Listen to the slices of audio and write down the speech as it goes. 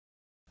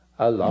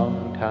A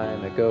long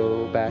time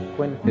ago, back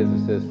when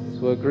physicists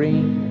were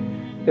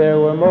green, there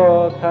were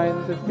more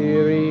kinds of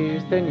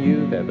theories than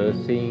you've ever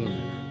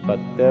seen. But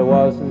there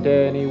wasn't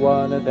any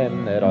one of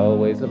them that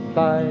always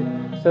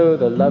applied, so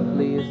the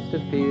loveliest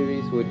of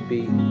theories would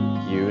be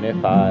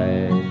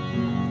unified.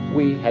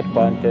 We had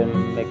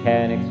quantum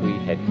mechanics, we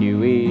had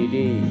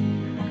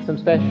QED, some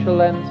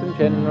special and some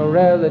general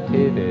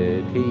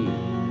relativity.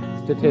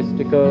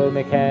 Statistical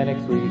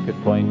mechanics we could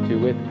point to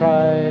with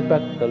pride,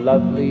 but the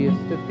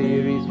loveliest of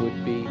theories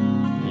would be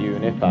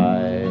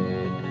unified.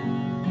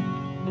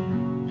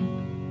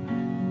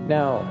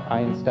 Now,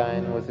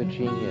 Einstein was a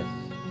genius,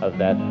 of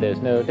that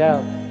there's no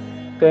doubt.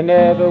 There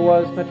never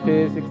was much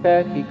physics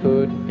that he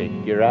could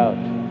figure out.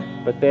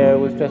 But there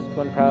was just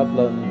one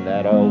problem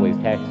that always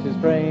taxed his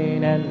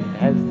brain, and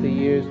as the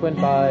years went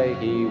by,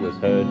 he was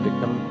heard to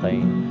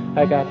complain.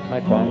 I got my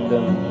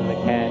quantum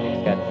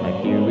mechanics, got my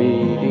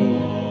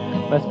QED,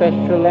 my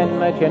special and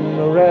my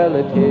general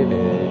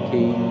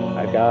relativity.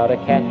 I've got a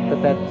cat,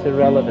 but that's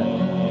irrelevant.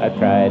 I've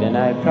tried and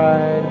I've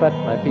tried, but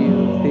my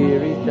field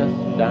theories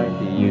just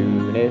aren't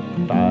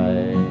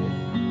unified.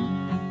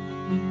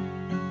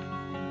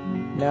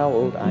 Now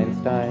old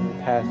Einstein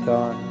passed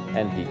on,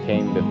 and he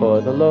came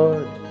before the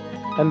Lord.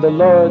 And the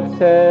Lord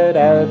said,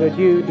 Albert,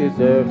 you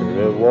deserve a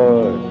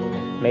reward.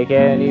 Make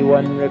any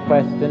one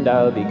request and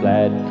I'll be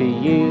glad to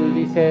yield.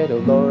 He said, oh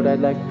Lord,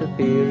 I'd like the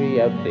theory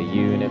of the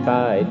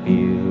unified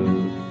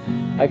field.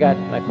 I got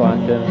my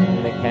quantum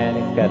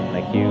mechanics, got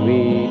my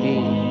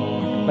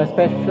QED, my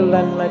special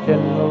and my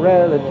general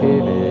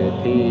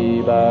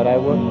relativity. But I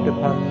worked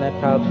upon that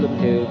problem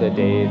till the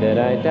day that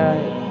I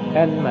died,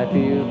 and my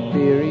field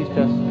theories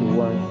just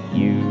weren't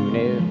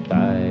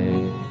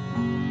unified.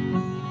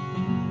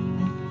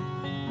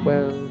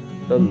 Well,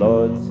 the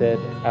Lord said,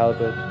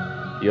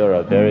 Albert, you're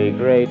a very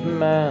great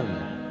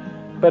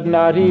man, but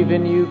not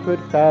even you could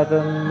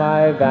fathom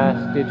my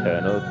vast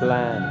eternal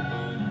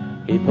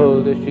plan. He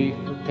pulled a sheaf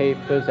of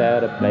papers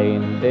out of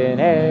plain thin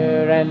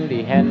air, and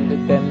he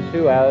handed them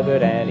to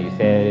Albert, and he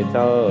said, it's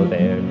all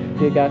there.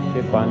 You got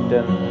your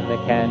quantum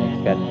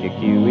mechanics, got your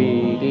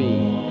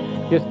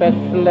QED, your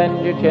special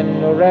and your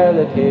general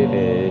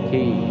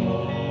relativity.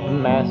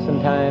 Mass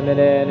and time and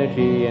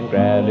energy and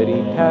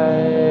gravity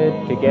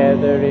tied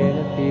together in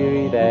a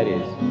theory that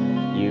is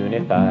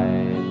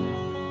unified.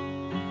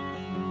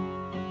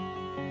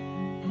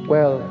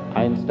 Well,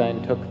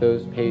 Einstein took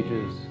those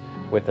pages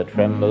with a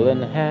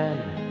trembling hand.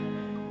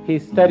 He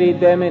studied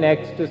them in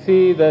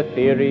ecstasy, the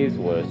theories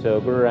were so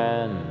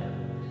grand.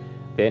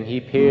 Then he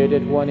peered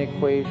at one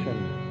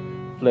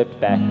equation, flipped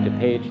back to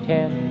page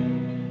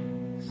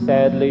 10,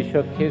 sadly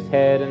shook his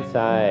head and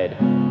sighed,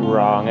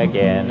 wrong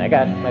again. I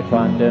got my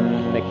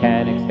quantum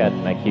mechanics, got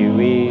my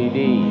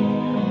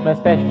QED, my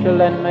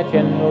special and my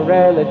general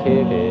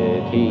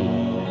relativity.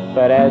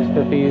 But as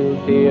for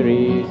field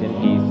theories, in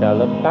peace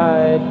I'll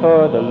abide,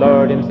 for the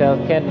Lord himself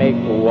can make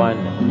one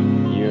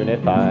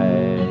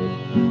unified.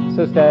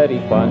 So study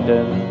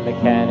quantum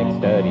mechanics,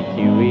 study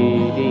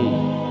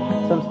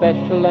QED, some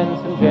special and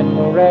some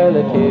general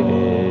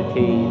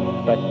relativity.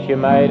 But you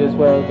might as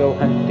well go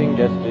hunting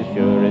just as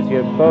sure as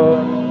you're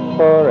born,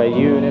 for a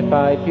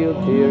unified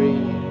field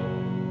theory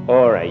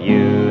or a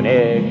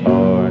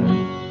unicorn.